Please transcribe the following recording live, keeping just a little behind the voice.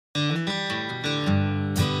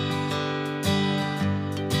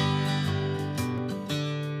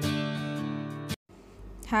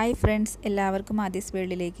Hi friends, എല്ലാവർക്കും ആദീസ്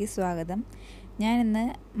വേൾഡിലേക്ക് സ്വാഗതം. ഞാൻ ഇന്ന്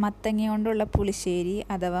മത്തങ്ങ കൊണ്ടുള്ള പുളിശ്ശേരി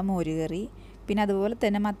അഥവാ മോരുകറി, പിന്നെ അതുപോലെ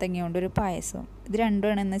തന്നെ മത്തങ്ങ കൊണ്ടൊരു പായസം, ഇത്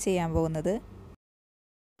രണ്ടുമാണ് ഇന്ന് ചെയ്യാൻ പോകുന്നത്.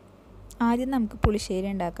 ആദ്യം നമുക്ക് പുളിശ്ശേരി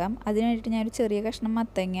ഉണ്ടാക്കാം. അതിന് വേണ്ടിയിട്ട് ഞാനൊരു ചെറിയ കഷ്ണം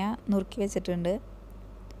മത്തങ്ങ നുറുക്കി വെച്ചിട്ടുണ്ട്.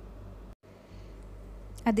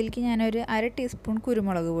 അതിലേക്ക് ഞാനൊരു 1/2 ടീസ്പൂൺ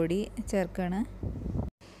കുരുമുളക് പൊടി ചേർക്കുകയാണ്.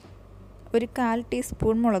 ഒരു 1/4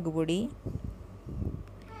 ടീസ്പൂൺ മുളക് പൊടി,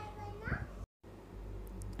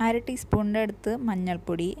 1/2 ടീസ്പൂണിൻ്റെ അടുത്ത്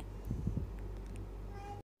മഞ്ഞൾപ്പൊടി,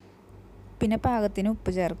 പിന്നെ പാകത്തിന്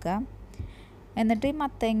ഉപ്പ് ചേർക്കുക. എന്നിട്ട് ഈ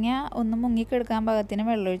മത്തങ്ങ ഒന്ന് മുങ്ങിക്കെടുക്കാൻ പാകത്തിന്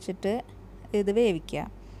വെള്ളമൊഴിച്ചിട്ട് ഇത് വേവിക്കുക.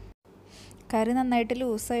 കറി നന്നായിട്ട്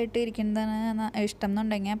ലൂസായിട്ട് ഇരിക്കുന്നതാണ് ഇഷ്ടം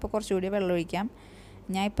എന്നുണ്ടെങ്കിൽ അപ്പോൾ കുറച്ചുകൂടി വെള്ളം ഒഴിക്കാം.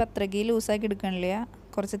 ഞാൻ ഇപ്പോൾ അത്രയ്ക്ക് ലൂസാക്കി എടുക്കണില്ല,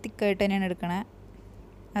 കുറച്ച് തിക്കായിട്ട് തന്നെയാണ് എടുക്കണേ.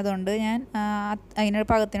 അതുകൊണ്ട് ഞാൻ അതിന്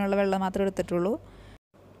പാകത്തിനുള്ള വെള്ളം മാത്രമേ എടുത്തിട്ടുള്ളൂ.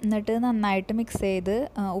 എന്നിട്ട് നന്നായിട്ട് മിക്സ് ചെയ്ത്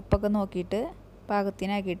ഉപ്പൊക്കെ നോക്കിയിട്ട്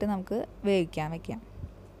പാകത്തിനാക്കിയിട്ട് നമുക്ക് വേവിക്കാൻ വയ്ക്കാം.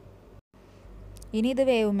 ഇനി ഇത്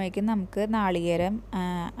വേവുമ്പോഴേക്കും നമുക്ക് നാളികേരം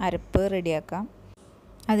അരപ്പ് റെഡിയാക്കാം.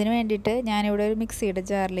 അതിന് വേണ്ടിയിട്ട് ഞാനിവിടെ ഒരു മിക്സിയുടെ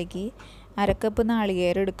ജാറിലേക്ക് 1/2 കപ്പ്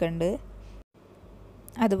നാളികേരം എടുക്കുന്നുണ്ട്.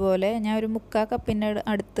 അതുപോലെ ഞാൻ ഒരു 3/4 കപ്പിൻ്റെ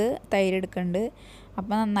അടുത്ത് തൈര് എടുക്കുന്നുണ്ട്.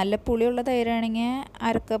 അപ്പം നല്ല പുളിയുള്ള തൈരാണെങ്കിൽ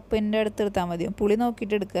 1/2 കപ്പിൻ്റെ അടുത്ത് എടുത്താൽ മതി. പുളി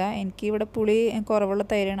നോക്കിയിട്ട് എടുക്കുക. എനിക്കിവിടെ പുളി കുറവുള്ള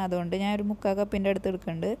തൈരാണ്, അതുകൊണ്ട് ഞാൻ ഒരു 3/4 കപ്പിൻ്റെ അടുത്ത്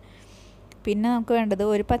എടുക്കുന്നുണ്ട്. പിന്നെ നമുക്ക് വേണ്ടത്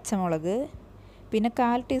ഒരു പച്ചമുളക്, പിന്നെ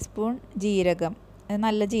 1/4 ടീസ്പൂൺ ജീരകം,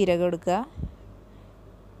 നല്ല ജീരകം എടുക്കുക.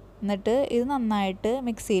 എന്നിട്ട് ഇത് നന്നായിട്ട്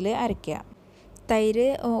മിക്സിയിൽ അരയ്ക്കുക. തൈര്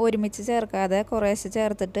ഒരുമിച്ച് ചേർക്കാതെ കുറേശ്ശെ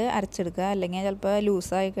ചേർത്തിട്ട് അരച്ചെടുക്കുക, അല്ലെങ്കിൽ ചിലപ്പോൾ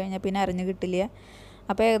ലൂസായി കഴിഞ്ഞാൽ പിന്നെ അരഞ്ഞ് കിട്ടില്ല.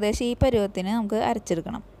 അപ്പോൾ ഏകദേശം ഈ പരുവത്തിന് നമുക്ക്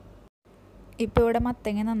അരച്ചെടുക്കണം. ഇപ്പോൾ ഇവിടെ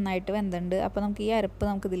മത്തങ്ങ നന്നായിട്ട് വെന്തുണ്ട്. അപ്പോൾ നമുക്ക് ഈ അരപ്പ്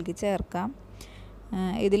നമുക്ക് ഇതിലേക്ക് ചേർക്കാം.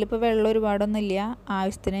 ഇതിലിപ്പോൾ വെള്ളം ഒരുപാടൊന്നുമില്ല,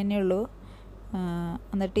 ആവശ്യത്തിന് തന്നെയുള്ളൂ.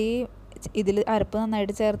 എന്നിട്ട് ഇതിൽ അരപ്പ്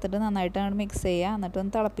നന്നായിട്ട് ചേർത്തിട്ട് നന്നായിട്ട് അങ്ങോട്ട് മിക്സ് ചെയ്യുക. എന്നിട്ട്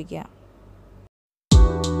ഒന്ന് തിളപ്പിക്കുക.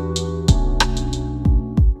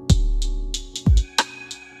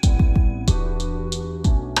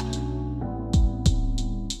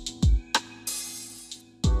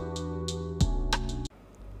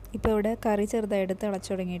 ഇപ്പോൾ ഇവിടെ കറി ചെറുതായിട്ട് തിളച്ച്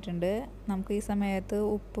തുടങ്ങിയിട്ടുണ്ട്. നമുക്ക് ഈ സമയത്ത്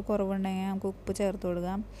ഉപ്പ് കുറവുണ്ടെങ്കിൽ നമുക്ക് ഉപ്പ് ചേർത്ത്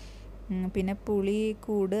കൊടുക്കാം. പിന്നെ പുളി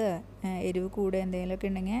കൂടുക, എരിവ് കൂടുക എന്തെങ്കിലുമൊക്കെ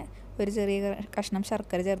ഉണ്ടെങ്കിൽ ഒരു ചെറിയ കഷ്ണം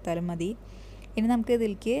ശർക്കര ചേർത്താലും മതി. ഇനി നമുക്ക്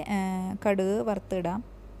ഇതിലേക്ക് കടുക് വറുത്തിടാം.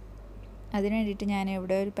 അതിന് വേണ്ടിയിട്ട് ഞാൻ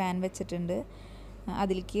ഇവിടെ ഒരു പാൻ വെച്ചിട്ടുണ്ട്.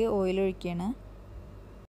 അതിലേക്ക് ഓയിൽ ഒഴിക്കുകയാണ്.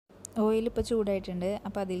 ഓയിൽ ഇപ്പോൾ ചൂടായിട്ടുണ്ട്.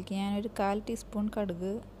 അപ്പോൾ അതിലേക്ക് ഞാനൊരു 1/4 ടീസ്പൂൺ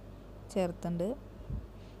കടുക് ചേർത്തുണ്ട്.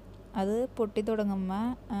 അത് പൊട്ടി തുടങ്ങുമ്പോൾ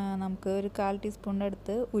നമുക്ക് ഒരു 1/4 ടീസ്പൂണിൻ്റെ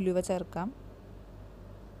അടുത്ത് ഉലുവ ചേർക്കാം.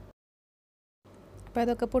 അപ്പോൾ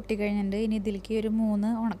അതൊക്കെ പൊട്ടിക്കഴിഞ്ഞിട്ടുണ്ട്. ഇനി ഇതിലേക്ക് ഒരു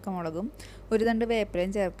 3 ഉണക്കമുളകും ഒരു തണ്ട്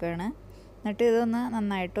വേപ്പിലയും ചേർക്കുകയാണ്. എന്നിട്ട് ഇതൊന്ന്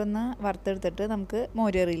നന്നായിട്ടൊന്ന് വറുത്തെടുത്തിട്ട് നമുക്ക്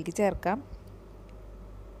മോരുകറിയിലേക്ക് ചേർക്കാം.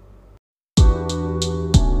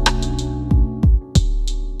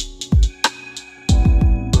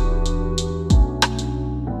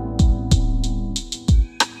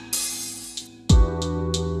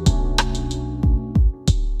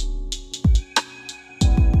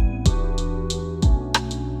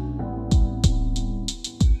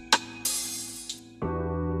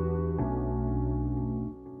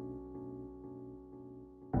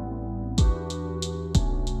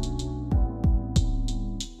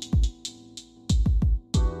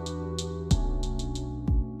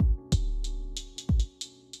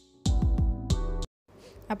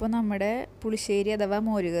 അപ്പോൾ നമ്മുടെ പുളിശ്ശേരി അഥവാ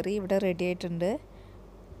മോരുകറി ഇവിടെ റെഡി ആയിട്ടുണ്ട്.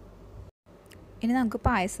 ഇനി നമുക്ക്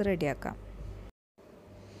പായസം റെഡിയാക്കാം.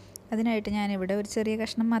 അതിനായിട്ട് ഞാനിവിടെ ഒരു ചെറിയ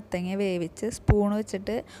കഷ്ണം മത്തങ്ങ വേവിച്ച് സ്പൂൺ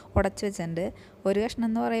വെച്ചിട്ട് ഉടച്ച് വെച്ചിട്ടുണ്ട്. ഒരു കഷ്ണം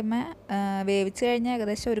എന്ന് പറയുമ്പോൾ വേവിച്ച് കഴിഞ്ഞാൽ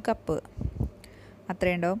ഏകദേശം 1 കപ്പ്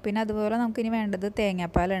അത്രയും ഉണ്ടാവും. പിന്നെ അതുപോലെ നമുക്കിനി വേണ്ടത്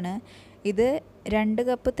തേങ്ങാപ്പാലാണ്. ഇത് 2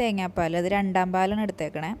 കപ്പ് തേങ്ങാപ്പാൽ, അത് 2ാം പാലാണ്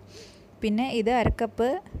എടുത്തേക്കണേ. പിന്നെ ഇത് 1/2 കപ്പ്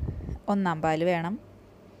 1ാം പാൽ വേണം.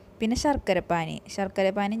 പിന്നെ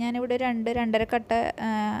ശർക്കരപ്പാനി ഞാനിവിടെ 2-2.5 കട്ട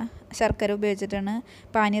ശർക്കര ഉപയോഗിച്ചിട്ടാണ്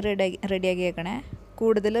പാനി റെഡിയാക്കി വെക്കണേ.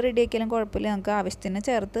 കൂടുതൽ റെഡിയാക്കിയാലും കുഴപ്പമില്ല, നമുക്ക് ആവശ്യത്തിന്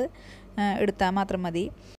ചേർത്ത് എടുത്താൽ മാത്രം മതി.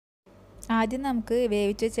 ആദ്യം നമുക്ക്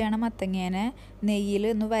വേവിച്ച് വെച്ചാണ് മത്തങ്ങേനെ നെയ്യിൽ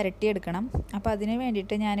ഒന്ന് വരട്ടിയെടുക്കണം. അപ്പോൾ അതിന്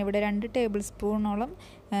വേണ്ടിയിട്ട് ഞാനിവിടെ 2 ടേബിൾ സ്പൂണോളം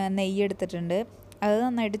നെയ്യ് എടുത്തിട്ടുണ്ട്. അത്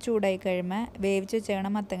നന്നായിട്ട് ചൂടായി കഴിയുമ്പോൾ വേവിച്ച്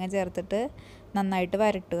വെച്ചാണ് മത്തങ്ങ ചേർത്തിട്ട് നന്നായിട്ട്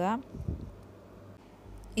വരട്ടുക.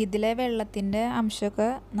 ഇതിലെ വെള്ളത്തിൻ്റെ അംശമൊക്കെ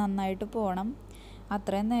നന്നായിട്ട് പോകണം.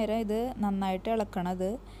 അത്രയും നേരം ഇത് നന്നായിട്ട് ഇളക്കണത്.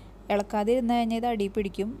 ഇളക്കാതിരുന്ന് കഴിഞ്ഞാൽ ഇത് അടി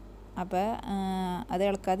പിടിക്കും. അപ്പോൾ അത്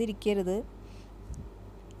ഇളക്കാതിരിക്കരുത്.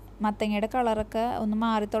 മത്തങ്ങയുടെ കളറൊക്കെ ഒന്ന്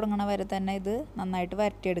മാറി തുടങ്ങണ വരെ തന്നെ ഇത് നന്നായിട്ട്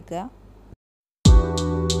വരട്ടിയെടുക്കുക.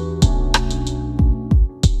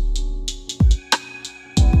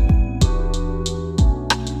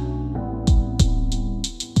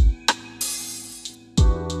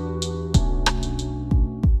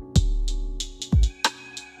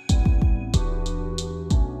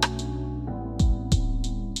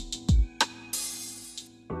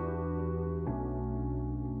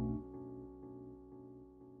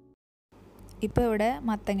 ഇപ്പോൾ ഇവിടെ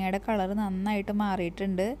മത്തങ്ങയുടെ കളർ നന്നായിട്ട്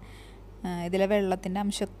മാറിയിട്ടുണ്ട്. ഇതിലെ വെള്ളത്തിൻ്റെ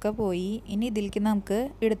അംശമൊക്കെ പോയി. ഇനി ഇതിലേക്ക് നമുക്ക്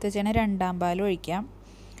എടുത്ത് വെച്ചാൽ രണ്ടാം പാൽ ഒഴിക്കാം.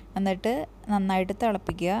 എന്നിട്ട് നന്നായിട്ട്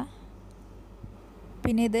തിളപ്പിക്കുക.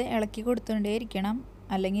 പിന്നെ ഇത് ഇളക്കി കൊടുത്തുകൊണ്ടേ ഇരിക്കണം,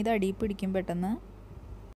 അല്ലെങ്കിൽ ഇത് അടിയിൽ പിടിക്കും പെട്ടെന്ന്.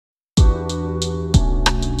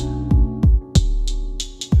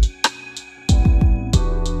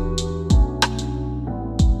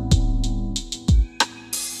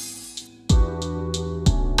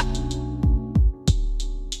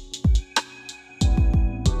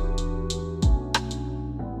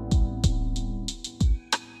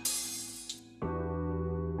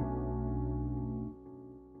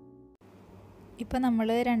 ഇപ്പോൾ നമ്മൾ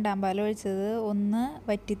രണ്ടാം പാൽ ഒഴിച്ചത് ഒന്ന്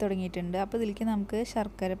വറ്റി തുടങ്ങിയിട്ടുണ്ട്. അപ്പോൾ ഇതിലേക്ക് നമുക്ക്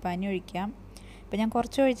ശർക്കര പാനി ഒഴിക്കാം. ഇപ്പോൾ ഞാൻ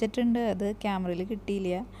കുറച്ച് ഒഴിച്ചിട്ടുണ്ട്, അത് ക്യാമറയിൽ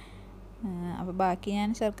കിട്ടിയില്ല. അപ്പോൾ ബാക്കി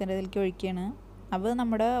ഞാൻ ശർക്കര ഇതിലേക്ക് ഒഴിക്കുകയാണ്. അപ്പോൾ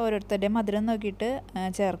നമ്മുടെ ഓരോരുത്തരുടെയും മധുരം നോക്കിയിട്ട്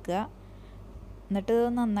ചേർക്കുക. എന്നിട്ട് ഇത്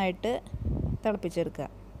നന്നായിട്ട് തിളപ്പിച്ചെടുക്കുക.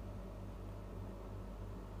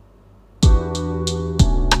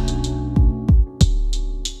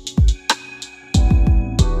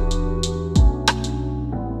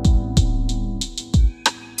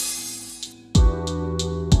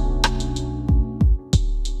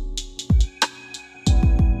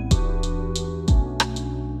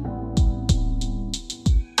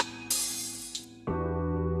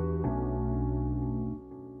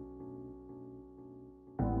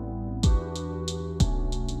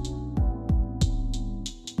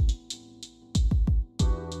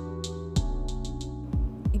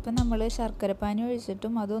 ഇപ്പം നമ്മൾ ശർക്കരപ്പാനി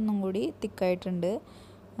ഒഴിച്ചിട്ടും അതൊന്നും കൂടി തിക്കായിട്ടുണ്ട്.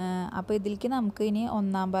 അപ്പോൾ ഇതിലേക്ക് നമുക്ക് ഇനി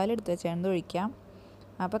ഒന്നാം പാൽ എടുത്ത് വെച്ചാൽ ഒഴിക്കാം.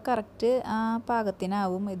 അപ്പോൾ കറക്റ്റ് ആ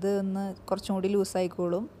പാകത്തിനാവും. ഇത് ഒന്ന് കുറച്ചും കൂടി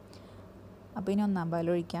ലൂസായിക്കോളും. അപ്പോൾ ഇനി ഒന്നാം പാൽ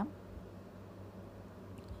ഒഴിക്കാം.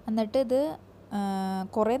 എന്നിട്ട് ഇത്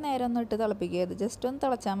കുറേ നേരം ഒന്നും ഇട്ട് തിളപ്പിക്കരുത്, ജസ്റ്റ് ഒന്ന്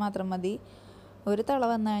തിളച്ചാൽ മാത്രം മതി. ഒരു തിള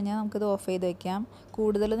വന്നു കഴിഞ്ഞാൽ നമുക്കിത് ഓഫ് ചെയ്ത് വയ്ക്കാം.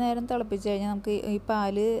 കൂടുതൽ നേരം തിളപ്പിച്ച് കഴിഞ്ഞാൽ നമുക്ക് ഈ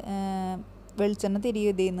പാല് വെളിച്ചെണ്ണ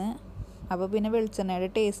തിരിയും ഇതിന്ന്. അപ്പോൾ പിന്നെ വെളിച്ചെണ്ണയുടെ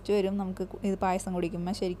ടേസ്റ്റ് വരും നമുക്ക് ഇത് പായസം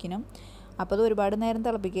കുടിക്കുമ്പോൾ ശരിക്കും. അപ്പോൾ അത് ഒരുപാട് നേരം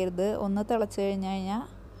തിളപ്പിക്കരുത്, ഒന്ന് തിളച്ച് കഴിഞ്ഞാൽ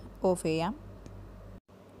ഓഫ് ചെയ്യാം.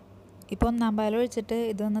 ഇപ്പോൾ ഒന്നാം പാൽ ഒഴിച്ചിട്ട്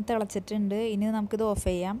ഇതൊന്ന് തിളച്ചിട്ടുണ്ട്. ഇനി നമുക്കിത് ഓഫ്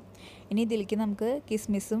ചെയ്യാം. ഇനി ഇതിലേക്ക് നമുക്ക്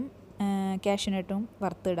കിസ്മിസും കാഷ്യൂനട്ടും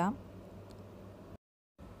വറുത്തിടാം.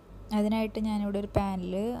 അതിനായിട്ട് ഞാനിവിടെ ഒരു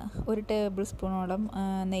പാനിൽ 1 ടേബിൾ സ്പൂണോളം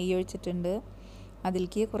നെയ്യ് ഒഴിച്ചിട്ടുണ്ട്.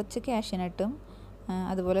 അതിലേക്ക് കുറച്ച് കാഷ്യൂനട്ടും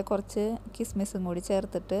അതുപോലെ കുറച്ച് കിസ്മിസും കൂടി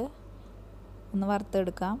ചേർത്തിട്ട് ഒന്ന്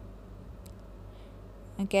വറുത്തെടുക്കാം.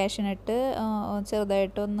 കാഷ്യൂനട്ട്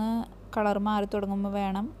ചെറുതായിട്ടൊന്ന് കളർ മാറി തുടങ്ങുമ്പോൾ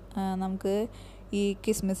വേണം നമുക്ക് ഈ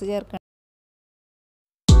കിസ്മിസ് ചേർക്കണം.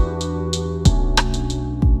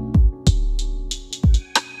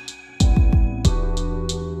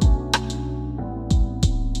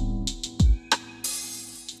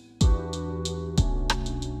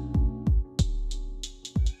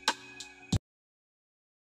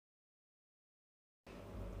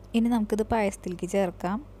 ഇനി നമുക്കിത് പായസത്തിലേക്ക്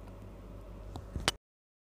ചേർക്കാം.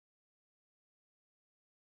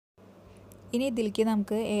 ഇനി ഇതിലേക്ക്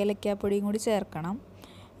നമുക്ക് ഏലക്കാപ്പൊടിയും കൂടി ചേർക്കണം.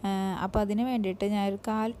 അപ്പോൾ അതിന് വേണ്ടിയിട്ട് ഞാനൊരു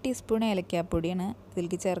 1/4 ടീസ്പൂൺ ഏലക്കാപ്പൊടിയാണ്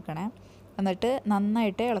ഇതിലേക്ക് ചേർക്കണേ. എന്നിട്ട്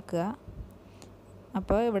നന്നായിട്ട് ഇളക്കുക.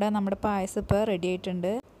 അപ്പോൾ ഇവിടെ നമ്മുടെ പായസം ഇപ്പോൾ റെഡി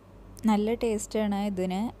ആയിട്ടുണ്ട്. നല്ല ടേസ്റ്റാണ്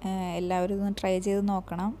ഇതിന്. എല്ലാവരും ഇതൊന്ന് ട്രൈ ചെയ്ത്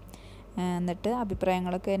നോക്കണം. എന്നിട്ട്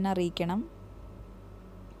അഭിപ്രായങ്ങളൊക്കെ എന്നെ അറിയിക്കണം.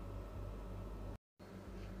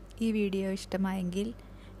 ഈ വീഡിയോ ഇഷ്ടമായെങ്കിൽ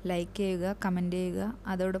ലൈക്ക് ചെയ്യുക, കമൻറ്റ് ചെയ്യുക.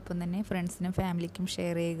 അതോടൊപ്പം തന്നെ ഫ്രണ്ട്സിനും ഫാമിലിക്കും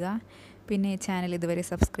ഷെയർ ചെയ്യുക. പിന്നെ ചാനൽ ഇതുവരെ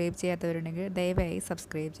സബ്സ്ക്രൈബ് ചെയ്യാത്തവരുണ്ടെങ്കിൽ ദയവായി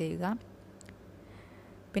സബ്സ്ക്രൈബ് ചെയ്യുക.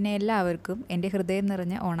 പിന്നെ എല്ലാവർക്കും എൻ്റെ ഹൃദയം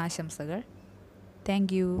നിറഞ്ഞ ഓണാശംസകൾ.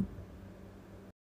 Thank you.